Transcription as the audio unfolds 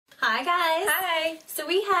Hi guys! Hi! So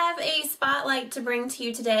we have a spotlight to bring to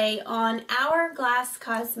you today on Hourglass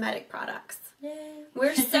cosmetic products. Yay!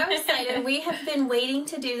 We're so excited. We have been waiting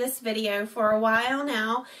to do this video for a while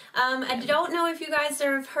now. I don't know if you guys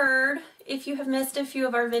have heard, if you have missed a few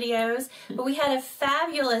of our videos, but we had a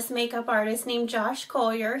fabulous makeup artist named Josh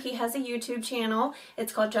Collier. He has a YouTube channel.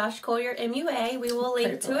 It's called Josh Collier MUA. We will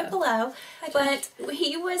link to it below. But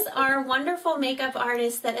he was our wonderful makeup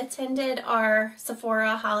artist that attended our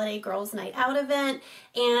Sephora Holiday Girls Night Out event,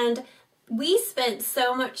 and we spent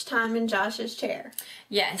so much time in Josh's chair.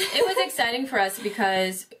 Yes, it was exciting for us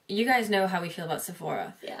because you guys know how we feel about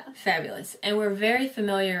Sephora. Yeah. Fabulous. And we're very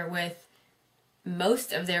familiar with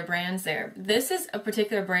most of their brands there. This is a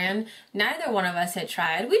particular brand neither one of us had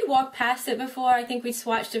tried. We'd walked past it before. I think we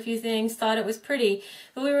swatched a few things, thought it was pretty,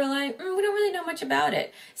 but we were like, we don't really know much about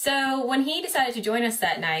it. So when he decided to join us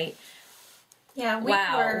that night, yeah,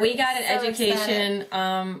 we got an education.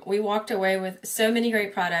 We walked away with so many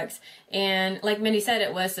great products, and like Mindy said,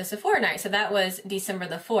 it was the Sephora night, so that was December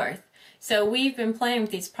the 4th. So we've been playing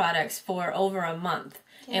with these products for over a month.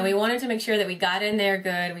 Yeah. And we wanted to make sure that we got in there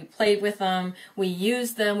good, we played with them, we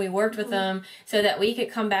used them, we worked with them, so that we could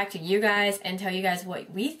come back to you guys and tell you guys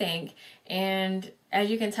what we think. And as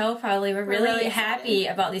you can tell, probably we're really happy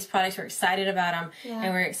about these products. We're excited about them,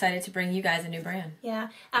 and we're excited to bring you guys a new brand. Yeah,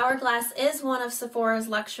 Hourglass is one of Sephora's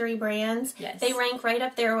luxury brands. Yes. They rank right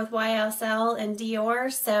up there with YSL and Dior,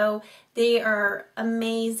 so they are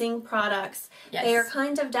amazing products. Yes. They are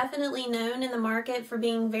kind of definitely known in the market for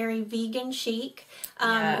being very vegan chic,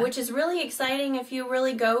 which is really exciting if you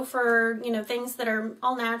really go for, you know, things that are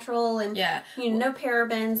all natural and, you know, no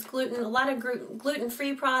parabens, gluten, a lot of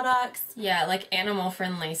gluten-free products. Yeah, like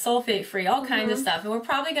animal-friendly, sulfate-free, all kinds of stuff. And we're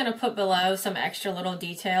probably going to put below some extra little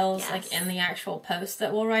details, like in the actual post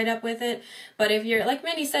that we'll write up with it. But if you're, like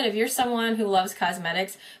Mindy said, if you're someone who loves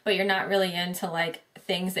cosmetics, but you're not really into, like,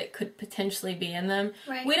 things that could potentially be in them.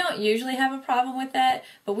 Right. We don't usually have a problem with that,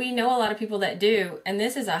 but we know a lot of people that do, and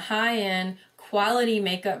this is a high-end quality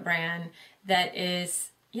makeup brand that is,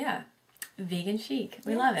 vegan chic.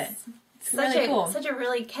 We love it. It's really cool. Such a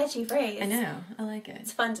really catchy phrase. I know. I like it.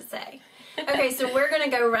 It's fun to say. Okay, so we're going to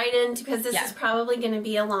go right into, because this is probably going to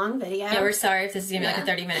be a long video. Yeah, we're sorry if this is going to be like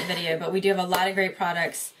a 30-minute video, but we do have a lot of great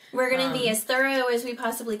products. We're going to be as thorough as we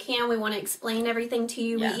possibly can. We want to explain everything to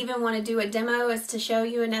you. We even want to do a demo as to show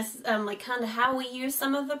you like kind of how we use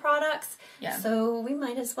some of the products. Yeah. So we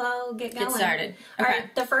might as well get going. Get started. Okay. All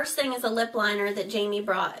right. The first thing is a lip liner that Jamie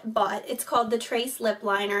bought. It's called the Trace Lip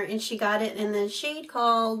Liner, and she got it in the shade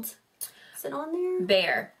called, is it on there?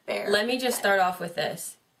 Bear. Bear. Let me just start off with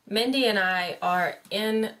this. Mindy and I are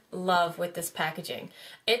in love with this packaging.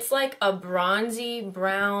 It's like a bronzy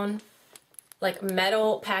brown, like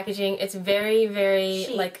metal packaging. It's very, very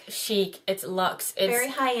chic. Like chic. It's luxe. It's very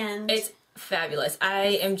high end. It's fabulous.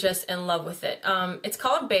 I am just in love with it. It's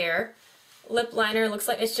called Bear lip liner. Looks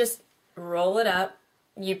like it's just roll it up.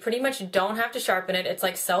 You pretty much don't have to sharpen it. It's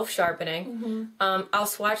like self-sharpening. I'll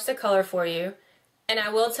swatch the color for you. And I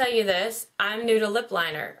will tell you this, I'm new to lip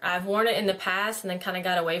liner. I've worn it in the past and then kind of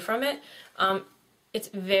got away from it. It's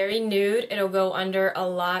very nude. It'll go under a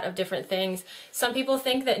lot of different things. Some people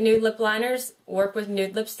think that nude lip liners work with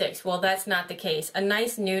nude lipsticks. Well, that's not the case. A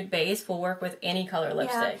nice nude base will work with any color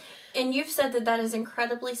lipstick. And you've said that that is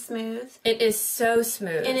incredibly smooth. It is so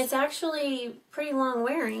smooth. And it's actually pretty long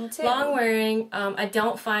wearing, too. Long wearing. I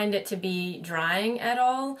don't find it to be drying at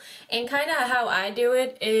all. And kind of how I do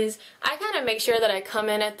it is I kind of make sure that I come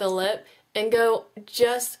in at the lip and go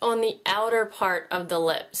just on the outer part of the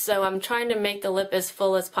lip. So I'm trying to make the lip as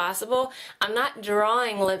full as possible. I'm not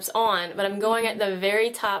drawing lips on, but I'm going at the very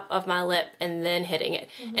top of my lip and then hitting it.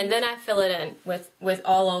 And then I fill it in with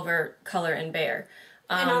all over color and Bare.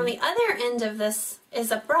 And on the other end of this is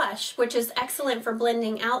a brush, which is excellent for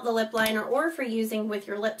blending out the lip liner or for using with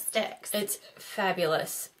your lipsticks. It's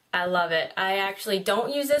fabulous. I love it. I actually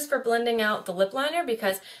don't use this for blending out the lip liner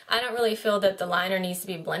because I don't really feel that the liner needs to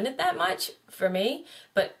be blended that much for me,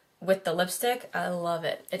 but with the lipstick, I love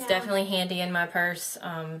it. It's definitely handy in my purse.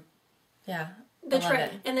 And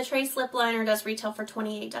the Trace lip liner does retail for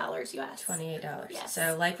 $28 US. $28. Yes.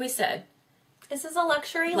 So like we said, this is a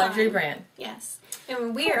luxury brand. Yes.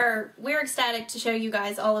 And we're ecstatic to show you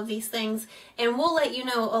guys all of these things, and we'll let you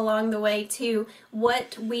know along the way too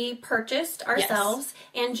what we purchased ourselves.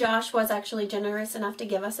 And Josh was actually generous enough to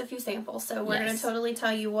give us a few samples, so we're going to totally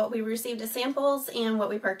tell you what we received as samples and what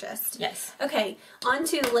we purchased. Yes. Okay, on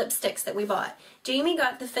to the lipsticks that we bought. Jamie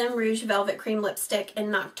got the Femme Rouge Velvet Cream Lipstick in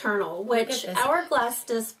Nocturnal, which Hourglass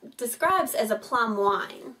describes as a plum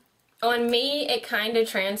wine. On me, it kind of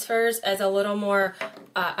transfers as a little more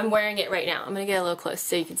I'm wearing it right now. I'm going to get a little close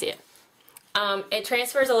so you can see it. It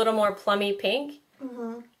transfers a little more plummy pink.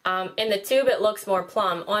 In the tube, it looks more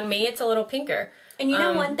plum. On me, it's a little pinker. And you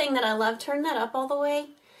know one thing that I love, turn that up all the way,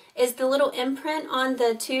 is the little imprint on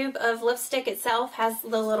the tube of lipstick itself has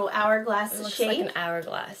the little hourglass shape. It looks like an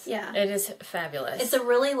hourglass. Yeah. It is fabulous. It's a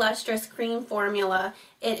really lustrous cream formula.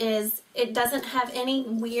 It doesn't have any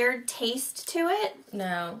weird taste to it.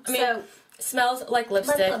 No. I mean, it smells like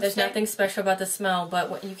lipstick. There's nothing special about the smell,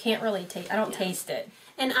 but what you can't really taste. I don't taste it.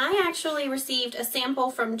 And I actually received a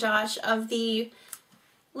sample from Josh of the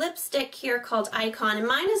lipstick here called Icon, and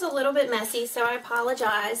mine is a little bit messy, so I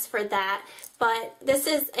apologize for that. But this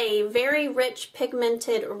is a very rich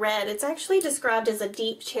pigmented red. It's actually described as a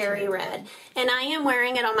deep cherry red, and I am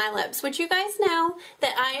wearing it on my lips, which you guys know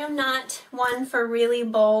that I am not one for really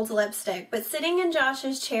bold lipstick. But sitting in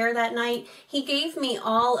Josh's chair that night, he gave me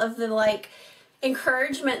all of the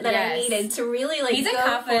encouragement that I needed to really He's a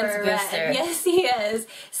confidence booster. Yes, he is.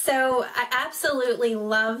 So I absolutely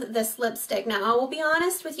love this lipstick. Now I will be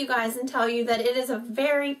honest with you guys and tell you that it is a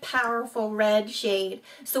very powerful red shade.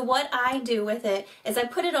 So what I do with it is I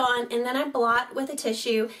put it on and then I blot with a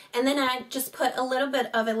tissue, and then I just put a little bit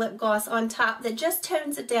of a lip gloss on top that just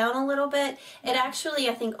tones it down a little bit. It actually,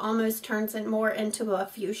 I think, almost turns it more into a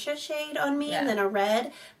fuchsia shade on me than a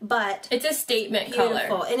red, but it's a statement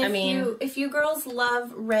beautiful. color. And if you girls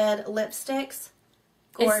love red lipsticks,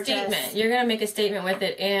 gorgeous. A statement. You're going to make a statement with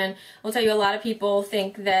it, and I'll tell you, a lot of people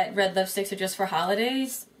think that red lipsticks are just for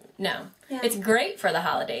holidays. No. Yeah. It's great for the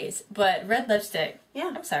holidays, but red lipstick,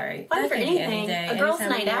 I'm sorry. Fun for anything. Any day, a girl's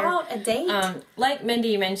night out, a date. Like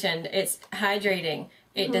Mindy mentioned, it's hydrating.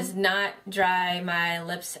 It does not dry my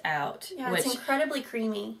lips out. Yeah, it's incredibly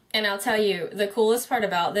creamy. And I'll tell you, the coolest part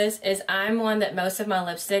about this is I'm one that most of my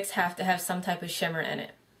lipsticks have to have some type of shimmer in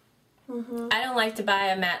it. I don't like to buy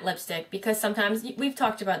a matte lipstick because sometimes, we've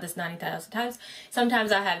talked about this 90,000 times,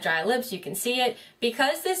 sometimes I have dry lips, you can see it.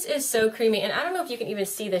 Because this is so creamy, and I don't know if you can even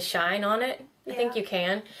see the shine on it. I think you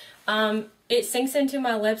can. It sinks into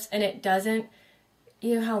my lips and it doesn't,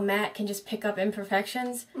 you know how matte can just pick up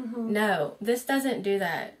imperfections? No, this doesn't do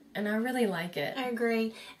that. And I really like it. I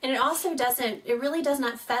agree. And it also doesn't, it really does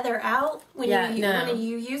not feather out when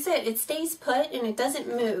you use it. It stays put and it doesn't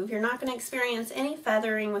move. You're not going to experience any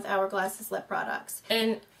feathering with Hourglass's lip products.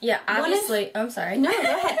 And obviously, I'm sorry. No, go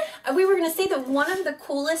ahead. We were going to say that one of the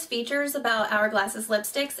coolest features about Hourglass's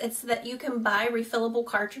lipsticks is that you can buy refillable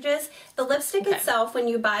cartridges. The lipstick itself, when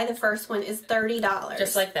you buy the first one, is $30.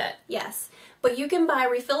 Just like that. Yes. But you can buy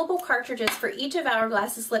refillable cartridges for each of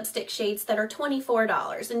Hourglass's lipstick shades that are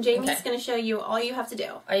 $24. And Jamie's going to show you all you have to do.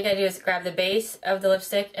 All you got to do is grab the base of the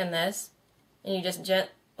lipstick and this, and you just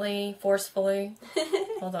gently, forcefully,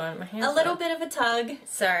 hold on, my hands a little bit of a tug.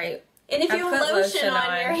 Sorry. And if you have lotion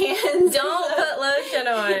on your hands. Don't put lotion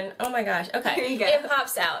on. Oh my gosh. Okay. Here you go. It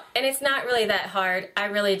pops out. And it's not really that hard. I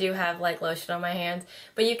really do have lotion on my hands.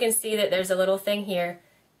 But you can see that there's a little thing here.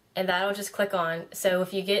 And that'll just click on. So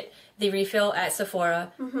if you get the refill at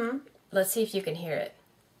Sephora, let's see if you can hear it.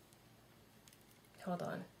 Hold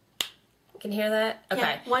on. You can hear that? Okay.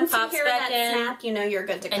 Yeah. Once you hear that snap, you know you're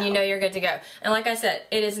good to go. And you know you're good to go. And like I said,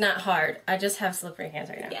 it is not hard. I just have slippery hands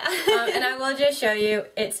right now. Yeah. And I will just show you,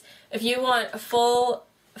 if you want a full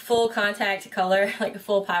contact color, like a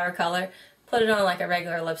full power color, put it on like a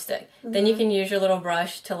regular lipstick. Then you can use your little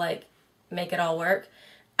brush to make it all work.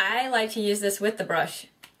 I like to use this with the brush.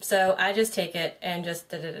 So I just take it and just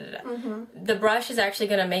The brush is actually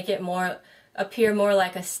going to make it appear more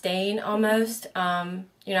like a stain almost.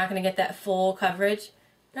 You're not going to get that full coverage.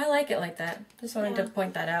 But I like it like that. Just wanted to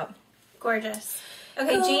point that out. Gorgeous.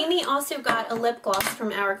 Okay, Jamie also got a lip gloss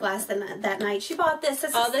from Hourglass that night. She bought this.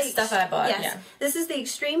 All this stuff I bought, yes. This is the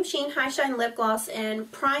Extreme Sheen High Shine Lip Gloss in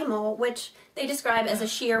Primal, which they describe as a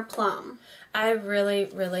sheer plum. I really,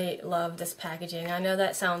 really love this packaging. I know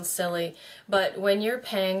that sounds silly, but when you're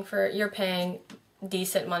paying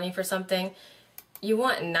decent money for something, you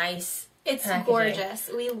want nice packaging. Gorgeous.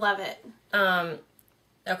 We love it.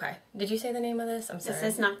 Okay. Did you say the name of this? I'm sorry.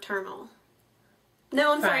 This is Nocturnal.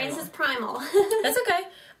 No, I'm sorry. This is Primal. That's okay.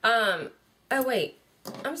 Oh, wait.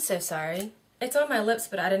 I'm so sorry. It's on my lips,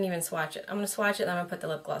 but I didn't even swatch it. I'm going to swatch it, and I'm going to put the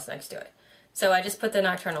lip gloss next to it. So I just put the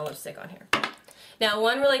Nocturnal lipstick on here. Now,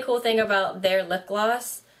 one really cool thing about their lip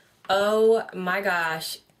gloss, oh my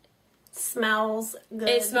gosh. Smells good.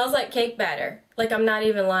 It smells like cake batter. Like, I'm not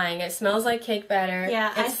even lying. It smells like cake batter.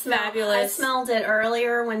 Yeah, it's fabulous. I smelled it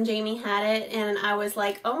earlier when Jamie had it, and I was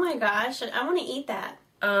like, oh my gosh, I want to eat that.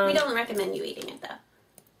 We don't recommend you eating it, though.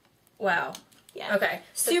 Wow. Yeah. Okay.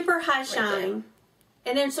 Super high shine.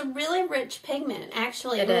 And it's a really rich pigment,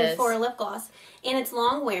 actually, it is. For a lip gloss. And it's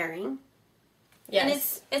long wearing.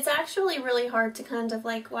 Yes. And it's actually really hard to kind of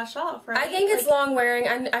like wash off, right? I think it's long wearing.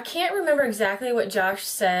 I can't remember exactly what Josh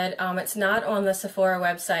said. It's not on the Sephora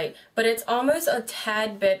website, but it's almost a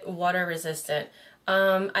tad bit water resistant.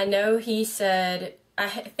 I know he said, I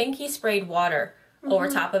think he sprayed water over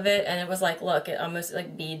top of it, and it was like, look, it almost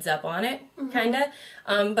like beads up on it, kind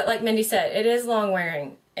of. But like Mindy said, it is long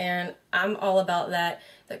wearing, and I'm all about that.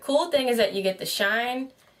 The cool thing is that you get the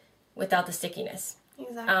shine without the stickiness.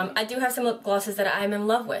 Exactly. I do have some lip glosses that I'm in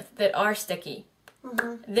love with that are sticky.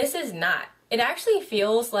 This is not. It actually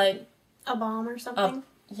feels like a balm or something.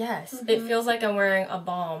 Yes, it feels like I'm wearing a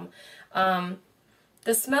balm.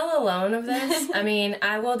 The smell alone of this, I mean,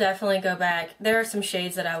 I will definitely go back. There are some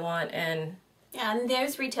shades that I want, and yeah, and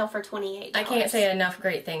theirs retail for $28. I can't say enough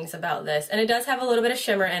great things about this. And it does have a little bit of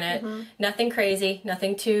shimmer in it. Nothing crazy,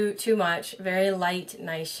 nothing too much. Very light,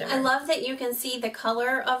 nice shimmer. I love that you can see the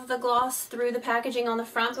color of the gloss through the packaging on the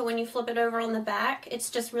front, but when you flip it over on the back, it's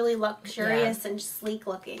just really luxurious and sleek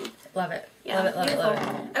looking. Love it. Yeah, love it, love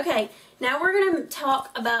it. Okay, now we're going to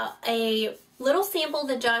talk about a little sample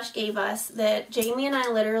that Josh gave us that Jamie and I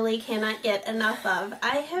literally cannot get enough of.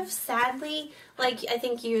 I have sadly, I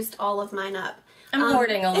think used all of mine up. I'm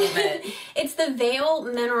hoarding a little bit. It's the Veil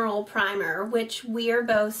Mineral Primer, which we are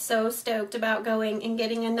both so stoked about going and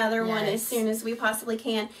getting another one as soon as we possibly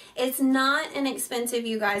can. It's not inexpensive,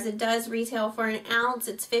 you guys. It does retail for an ounce.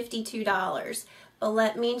 It's $52. But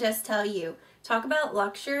let me just tell you, talk about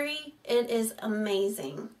luxury. It is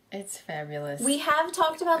amazing. It's fabulous. We have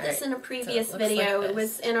talked about this in a previous video. It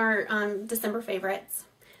was in our December favorites.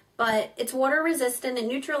 But it's water resistant, it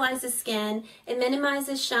neutralizes skin, it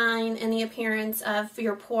minimizes shine and the appearance of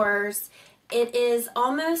your pores. It is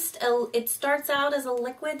almost, it starts out as a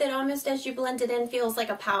liquid that almost as you blend it in feels like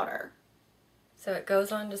a powder. So it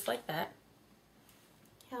goes on just like that.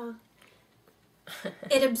 Yeah.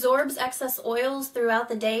 It absorbs excess oils throughout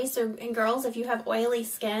the day, so and girls, if you have oily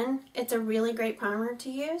skin, it's a really great primer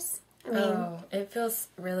to use. I mean, it feels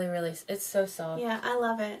really, really, it's so soft. Yeah, I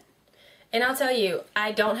love it. And I'll tell you,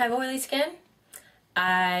 I don't have oily skin.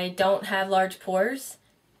 I don't have large pores.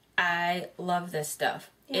 I love this stuff.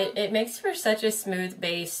 Yeah. It makes for such a smooth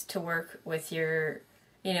base to work with your,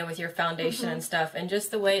 with your foundation and stuff. And just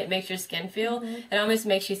the way it makes your skin feel, it almost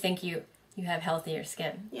makes you think you have healthier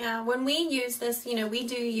skin. Yeah, when we use this, we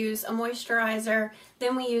do use a moisturizer,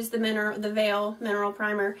 then we use the Veil Mineral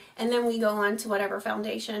Primer, and then we go on to whatever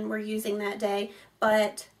foundation we're using that day.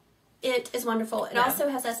 But it is wonderful. It also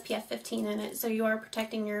has SPF 15 in it, so you are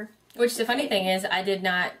protecting your... Which the funny thing is, I did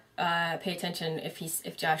not pay attention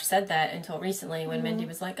if Josh said that until recently when Mindy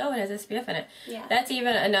was like, oh, it has SPF in it. Yeah. That's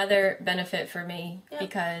even another benefit for me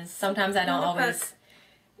because sometimes I don't always...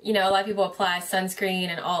 a lot of people apply sunscreen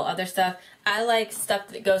and all other stuff. I like stuff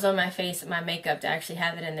that goes on my face and my makeup to actually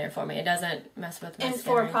have it in there for me. It doesn't mess with my skin. And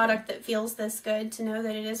for a product that feels this good, to know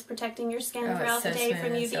that it is protecting your skin throughout the day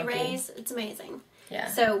from UV rays, it's amazing. Yeah.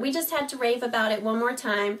 So we just had to rave about it one more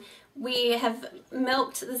time. We have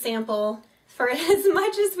milked the sample for as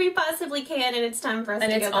much as we possibly can, and it's time for us to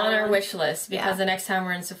go. And it's on our wish list because the next time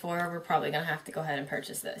we're in Sephora, we're probably going to have to go ahead and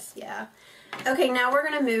purchase this. Yeah. Okay, now we're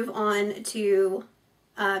going to move on to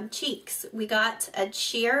cheeks. We got a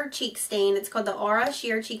sheer cheek stain. It's called the Aura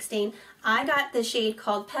Sheer Cheek Stain. I got the shade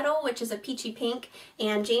called Petal, which is a peachy pink,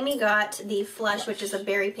 and Jamie got the Flush, which is a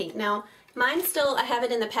berry pink. Now, mine still, I have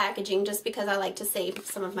it in the packaging just because I like to save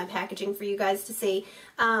some of my packaging for you guys to see.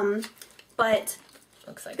 But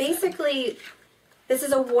looks like basically, this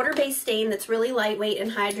is a water-based stain that's really lightweight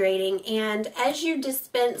and hydrating. And as you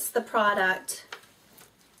dispense the product,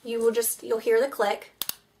 you'll hear the click.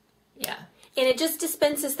 Yeah. And it just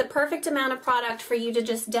dispenses the perfect amount of product for you to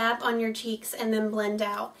just dab on your cheeks and then blend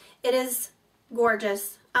out. It is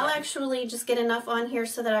gorgeous. I'll actually just get enough on here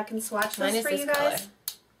so that I can swatch this for you guys.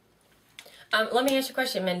 Let me ask you a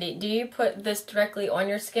question, Mindy. Do you put this directly on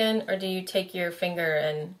your skin, or do you take your finger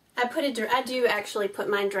and... I do actually put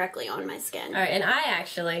mine directly on my skin. All right, and I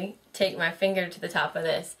actually take my finger to the top of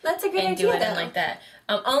this. That's a good idea, and do it in like that.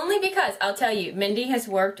 Only because, I'll tell you, Mindy has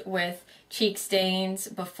worked with cheek stains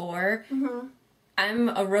before. I'm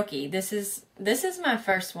a rookie. This is my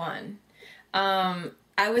first one.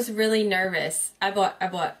 I was really nervous.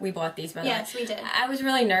 We bought these, by the way. Yes, we did. I was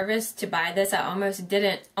really nervous to buy this. I almost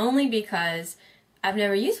didn't, only because I've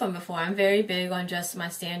never used one before. I'm very big on just my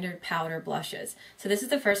standard powder blushes. So this is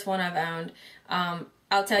the first one I've owned.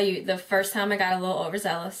 I'll tell you, the first time I got a little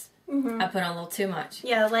overzealous. I put on a little too much.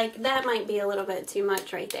 Yeah, that might be a little bit too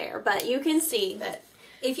much right there. But you can see that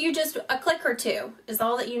if you just, a click or two is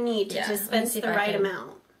all that you need to dispense the right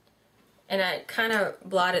amount. And I kind of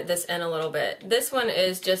blotted this in a little bit. This one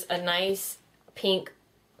is just a nice pink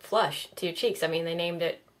flush to your cheeks. I mean, they named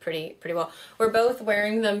it pretty well. We're both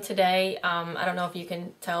wearing them today. I don't know if you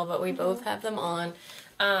can tell, but we both have them on.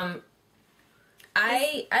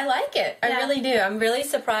 I like it. I really do. I'm really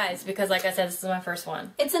surprised because, like I said, this is my first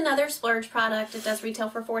one. It's another splurge product. It does retail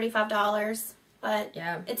for $45, but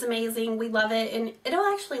it's amazing. We love it, and it'll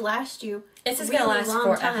actually last you. It's just gonna last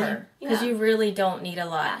forever because you really don't need a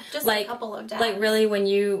lot. Yeah, just like, a couple of dabs. Like really, when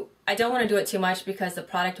you, I don't want to do it too much because the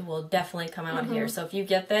product will definitely come out here. So if you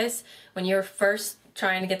get this when you're first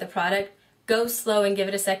trying to get the product, go slow and give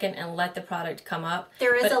it a second and let the product come up.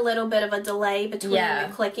 There is a little bit of a delay between the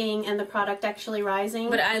clicking and the product actually rising.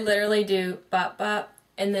 But I literally do bop bop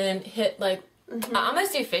and then hit like. I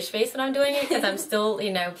almost do fish face when I'm doing it because I'm still,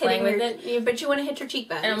 you know, playing with it. But you want to hit your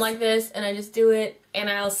cheekbones. And I'm like this, and I just do it, and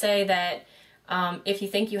I'll say that if you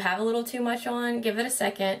think you have a little too much on, give it a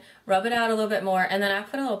second, rub it out a little bit more, and then I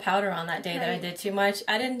put a little powder on that day that I did too much.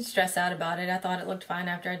 I didn't stress out about it. I thought it looked fine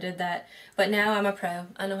after I did that. But now I'm a pro.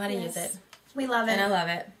 I know how to use it. We love it. And I love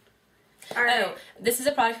it. All right. Oh, this is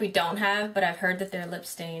a product we don't have, but I've heard that there are lip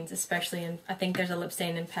stains, especially in, I think there's a lip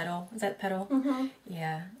stain in Petal. Is that Petal? Mm-hmm.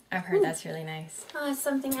 Yeah, I've heard that's really nice. Oh, it's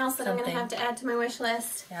something else that I'm going to have to add to my wish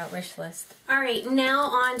list. Yeah, wish list. All right, now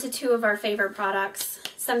on to two of our favorite products.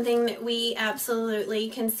 Something that we absolutely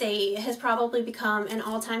can say has probably become an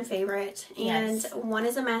all-time favorite. And one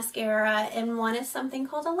is a mascara, and one is something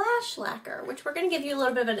called a lash lacquer, which we're going to give you a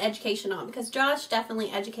little bit of an education on, because Josh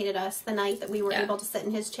definitely educated us the night that we were able to sit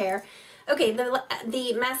in his chair. Okay,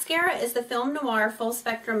 the mascara is the Femme Noir Full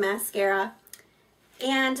Spectrum Mascara.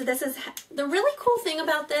 And this is the really cool thing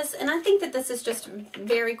about this, and I think that this is just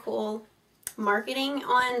very cool marketing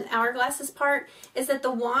on Hourglass's part, is that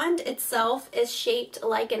the wand itself is shaped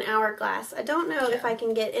like an hourglass. I don't know if I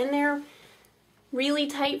can get in there really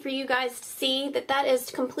tight for you guys to see that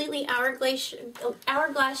is completely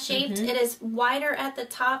hourglass shaped. It is wider at the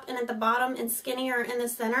top and at the bottom and skinnier in the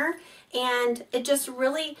center, and it just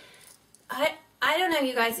really... I don't know,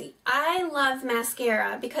 you guys. I love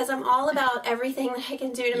mascara because I'm all about everything that I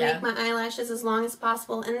can do to make my eyelashes as long as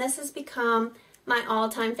possible, and this has become my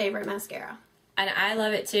all-time favorite mascara. And I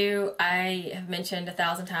love it too. I have mentioned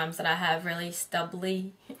 1,000 times that I have really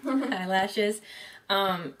stubbly eyelashes.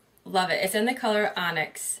 Love it. It's in the color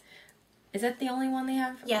Onyx. Is that the only one they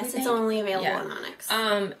have? Yes, it's only available on Onyx.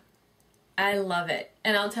 I love it.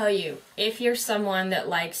 And I'll tell you, if you're someone that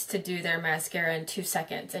likes to do their mascara in 2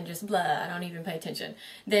 seconds and just blah, I don't even pay attention,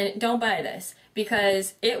 then don't buy this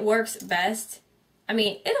because it works best. I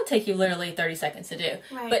mean, it'll take you literally 30 seconds to do.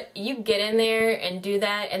 Right. But you get in there and do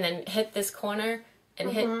that and then hit this corner and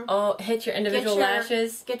hit your individual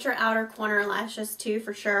lashes. Get your outer corner lashes too,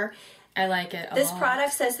 for sure. I like it a lot. This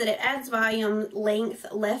product says that it adds volume, length,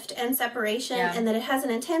 lift, and separation, and that it has an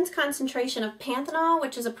intense concentration of panthenol,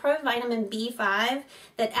 which is a provitamin B5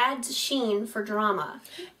 that adds sheen for drama.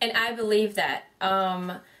 And I believe that.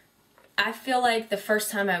 I feel like the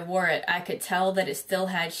first time I wore it, I could tell that it still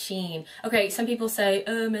had sheen. Okay, some people say,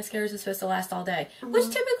 oh, mascaras are supposed to last all day, which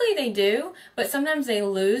typically they do, but sometimes they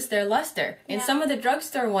lose their luster. And some of the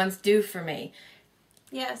drugstore ones do for me.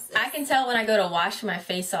 Yes. I can tell when I go to wash my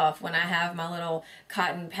face off when I have my little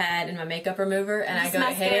cotton pad and my makeup remover and I go to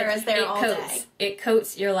hit it. There all day. It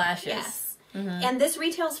coats your lashes. Yes. And this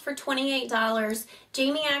retails for $28.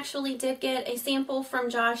 Jamie actually did get a sample from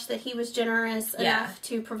Josh that he was generous enough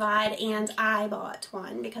to provide, and I bought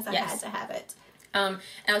one because I had to have it. And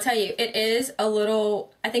I'll tell you, it is a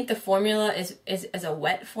little, I think the formula is a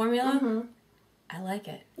wet formula. I like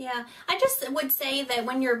it. Yeah. I just would say that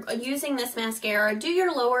when you're using this mascara, do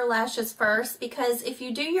your lower lashes first, because if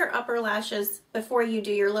you do your upper lashes before you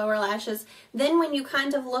do your lower lashes, then when you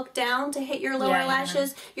kind of look down to hit your lower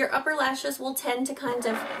lashes, your upper lashes will tend to kind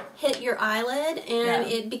of hit your eyelid,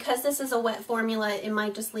 and because this is a wet formula, it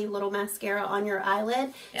might just leave little mascara on your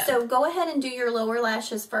eyelid. So go ahead and do your lower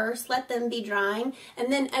lashes first, let them be drying,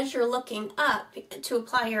 and then as you're looking up to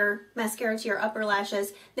apply your mascara to your upper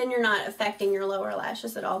lashes, then you're not affecting your lower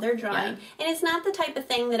lashes at all. They're drying. And it's not the type of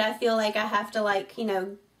thing that I feel like I have to, like, you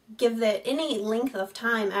know, give it any length of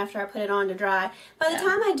time after I put it on to dry. By the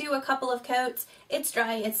time I do a couple of coats, it's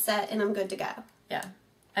dry, it's set, and I'm good to go. Yeah.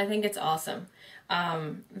 I think it's awesome.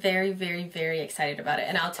 Very, very, very excited about it.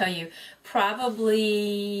 And I'll tell you,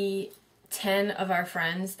 probably 10 of our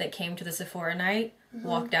friends that came to the Sephora night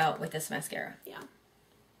walked out with this mascara. Yeah.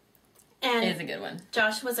 And it is a good one.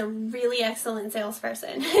 Josh was a really excellent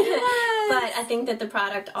salesperson. But I think that the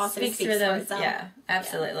product also speaks for itself. Yeah,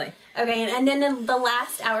 absolutely. Yeah. Okay, and then the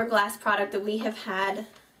last Hourglass product that we have had,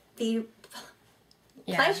 the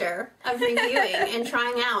pleasure of reviewing and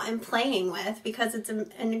trying out and playing with, because it's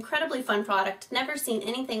an incredibly fun product. Never seen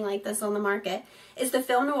anything like this on the market. Is the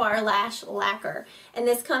Femme Noir Lash Lacquer. And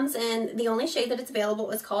this comes in, the only shade that it's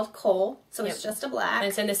available is called Kohl, so it's just a black. And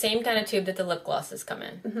it's in the same kind of tube that the lip glosses come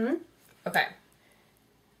in. Mm-hmm. Okay.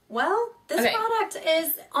 Well, this product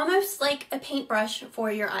is almost like a paintbrush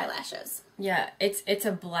for your eyelashes. Yeah, it's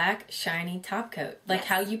a black, shiny top coat. Like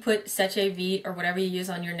how you put Seche Vite or whatever you use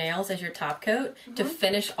on your nails as your top coat to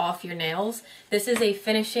finish off your nails. This is a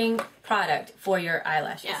finishing product for your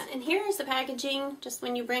eyelashes. Yeah, and here's the packaging, just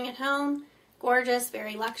when you bring it home. Gorgeous,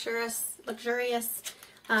 very luxurious,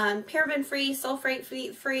 paraben-free,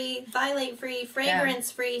 sulfate-free, phthalate-free,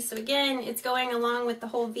 fragrance-free. So again, it's going along with the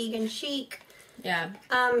whole vegan chic. Yeah.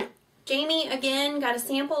 Jamie, again, got a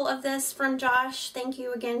sample of this from Josh. Thank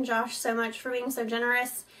you again, Josh, so much for being so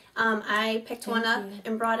generous. I picked one up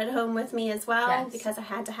and brought it home with me as well because I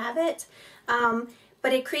had to have it.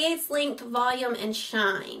 But it creates length, volume, and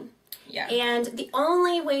shine. Yeah. And the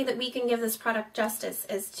only way that we can give this product justice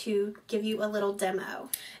is to give you a little demo.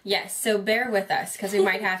 Yes, so bear with us because we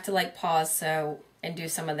might have to like pause and do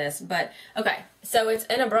some of this. But okay, so it's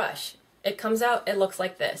in a brush. It comes out, it looks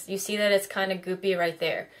like this. You see that it's kind of goopy right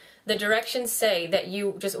there. The directions say that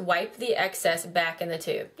you just wipe the excess back in the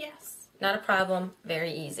tube. Yes. Not a problem,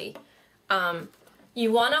 very easy.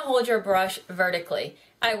 You want to hold your brush vertically.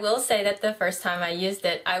 I will say that the first time I used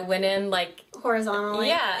it, I went in like... horizontally.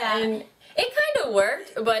 Yeah, and it kind of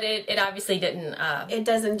worked, but it obviously didn't... it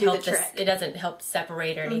doesn't do the trick. It doesn't help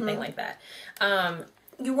separate or anything like that.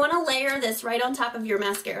 You want to layer this right on top of your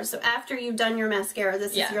mascara. So after you've done your mascara,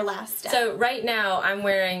 this is your last step. So right now, I'm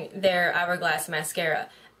wearing their Hourglass mascara.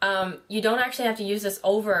 You don't actually have to use this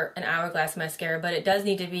over an Hourglass mascara, but it does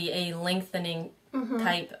need to be a lengthening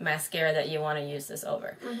type mascara that you want to use this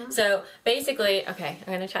over. So basically, okay,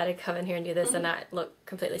 I'm going to try to come in here and do this and not look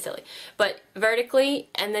completely silly. But vertically,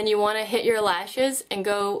 and then you want to hit your lashes and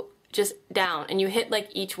go just down, and you hit like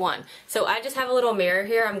each one. So I just have a little mirror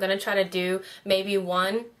here. I'm going to try to do maybe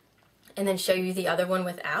one and then show you the other one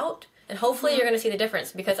without. And hopefully you're going to see the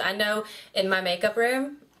difference, because I know in my makeup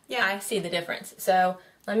room, I see the difference. So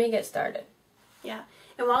let me get started. Yeah.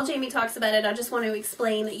 And while Jamie talks about it, I just want to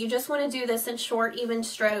explain that you just want to do this in short, even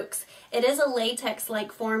strokes. It is a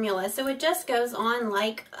latex-like formula, so it just goes on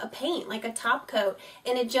like a paint, like a top coat,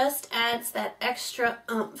 and it just adds that extra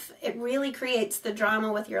oomph. It really creates the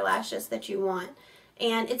drama with your lashes that you want.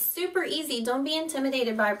 And it's super easy. Don't be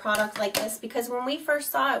intimidated by a product like this, because when we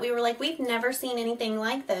first saw it, we were like, we've never seen anything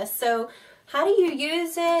like this. So how do you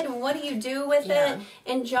use it and what do you do with it?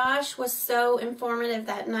 And Josh was so informative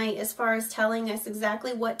that night as far as telling us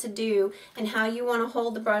exactly what to do and how you want to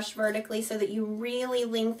hold the brush vertically so that you really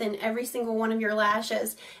lengthen every single one of your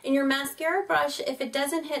lashes. And your mascara brush, if it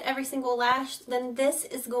doesn't hit every single lash, then this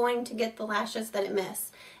is going to get the lashes that it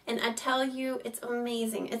missed. And I tell you, it's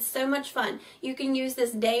amazing. It's so much fun. You can use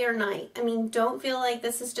this day or night. I mean, don't feel like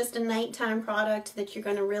this is just a nighttime product that you're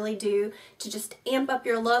going to really do to just amp up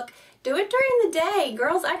your look. Do it during the day.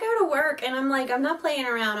 Girls, I go to work and I'm like, I'm not playing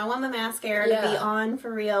around. I want my mascara to be on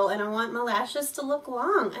for real, and I want my lashes to look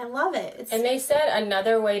long. I love it. And they said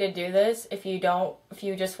another way to do this, if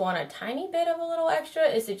you just want a tiny bit of a little extra,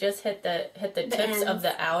 is to just hit the tips ends of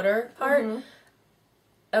the outer part.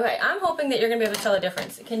 Okay, I'm hoping that you're going to be able to tell a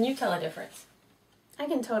difference. Can you tell a difference? I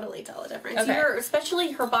can totally tell a difference. Okay.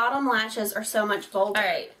 Especially her bottom lashes are so much bolder.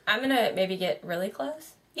 Alright, I'm going to maybe get really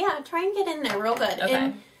close. Yeah, try and get in there real good.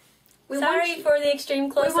 Okay. And sorry for the extreme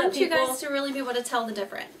close-up, we want you people. guys to really be able to tell the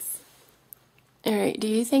difference. Alright, do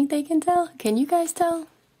you think they can tell? Can you guys tell?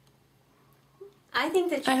 I think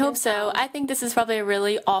that you I hope so. I think this is probably a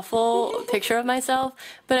really awful picture of myself,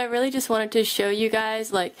 but I really just wanted to show you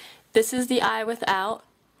guys, like, this is the eye without,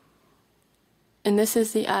 and this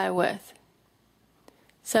is the eye with.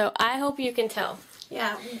 So I hope you can tell.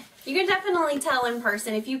 Yeah, you can definitely tell in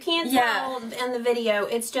person. If you can't tell in the video,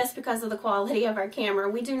 it's just because of the quality of our camera.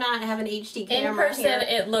 We do not have an HD camera in person, here.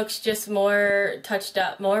 It looks just more touched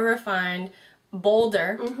up, more refined,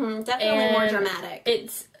 bolder. Definitely more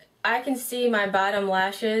dramatic. I can see my bottom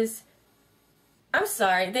lashes. I'm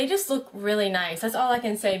sorry, they just look really nice. That's all I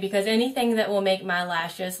can say, because anything that will make my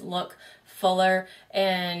lashes look fuller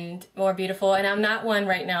and more beautiful, and I'm not one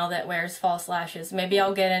right now that wears false lashes. Maybe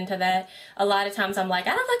I'll get into that. A lot of times I'm like,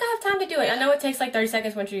 I don't think I have time to do it. I know it takes like 30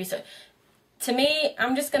 seconds once you're used to it. To me,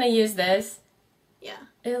 I'm just going to use this. Yeah.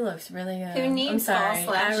 It looks really good. Who needs false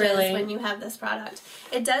lashes when you have this product?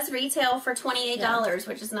 It does retail for $28,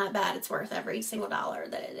 which is not bad. It's worth every single dollar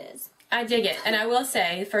that it is. I dig it. And I will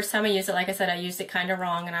say, the first time I used it, like I said, I used it kind of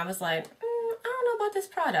wrong, and I was like, I don't know about this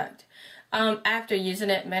product. After using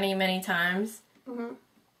it many, many times,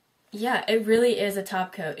 yeah, it really is a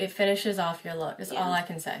top coat. It finishes off your look. That's all I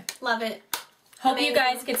can say. Love it. Hope you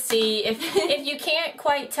guys could see. If you can't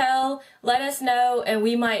quite tell, let us know, and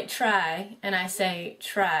we might try. And I say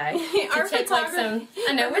try. Our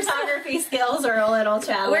photography skills are a little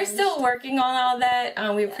challenged. We're still working on all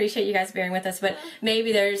that. We appreciate you guys bearing with us, but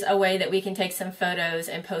maybe there's a way that we can take some photos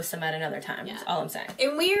and post them at another time. That's all I'm saying.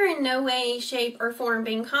 And we are in no way, shape, or form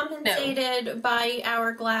being compensated by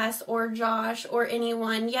Hourglass or Josh or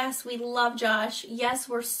anyone. Yes, we love Josh. Yes,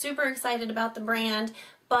 we're super excited about the brand.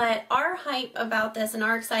 But our hype about this and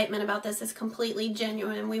our excitement about this is completely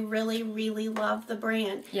genuine. We really, really love the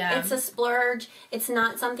brand. Yeah. It's a splurge. It's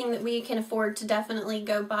not something that we can afford to definitely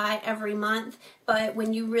go buy every month. But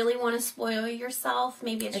when you really want to spoil yourself,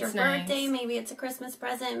 maybe it's your birthday, maybe it's a Christmas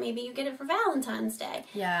present, maybe you get it for Valentine's Day.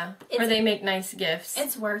 Yeah. Or they make nice gifts.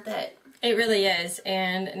 It's worth it. It really is.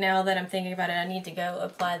 And now that I'm thinking about it, I need to go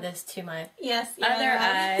apply this to my other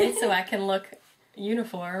eye so I can look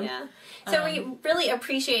uniform. Yeah. So we really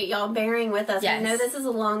appreciate y'all bearing with us. Yes. I know this is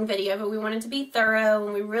a long video, but we wanted to be thorough,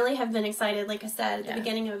 and we really have been excited, like I said at the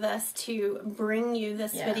beginning of this, to bring you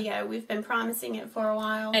this video. We've been promising it for a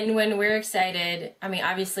while. And when we're excited, I mean,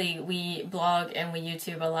 obviously we blog and we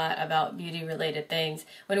YouTube a lot about beauty-related things.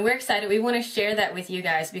 When we're excited, we want to share that with you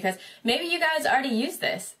guys, because maybe you guys already use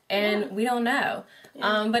this, and we don't know.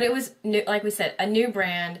 But it was, new, like we said, a new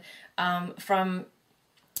brand from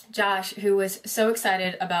Josh, who was so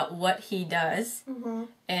excited about what he does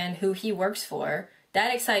and who he works for.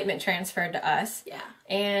 That excitement transferred to us. Yeah.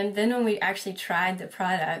 And then when we actually tried the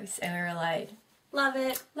products, and we were like, love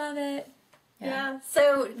it. Love it. Yeah.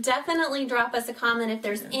 So definitely drop us a comment if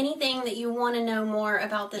there's anything that you want to know more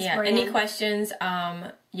about this brand. Any questions,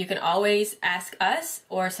 you can always ask us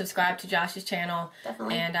or subscribe to Josh's channel.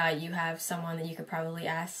 Definitely. And you have someone that you could probably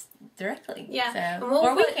ask directly. Yeah.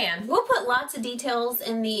 So, we can. We'll put lots of details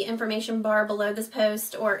in the information bar below this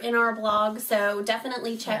post or in our blog, so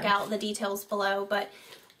definitely check out the details below. But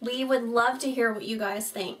we would love to hear what you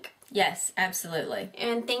guys think. Yes, absolutely.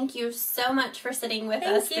 And thank you so much for sitting with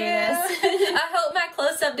us through this. I hope my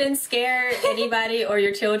close-up didn't scare anybody or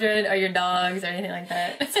your children or your dogs or anything like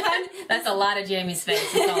that. That's a lot of Jamie's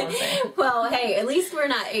face, that's all I'm saying. Well, hey, at least we're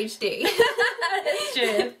not HD. That's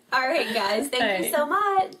true. All right, guys. Thank you so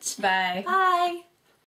much. Bye. Bye.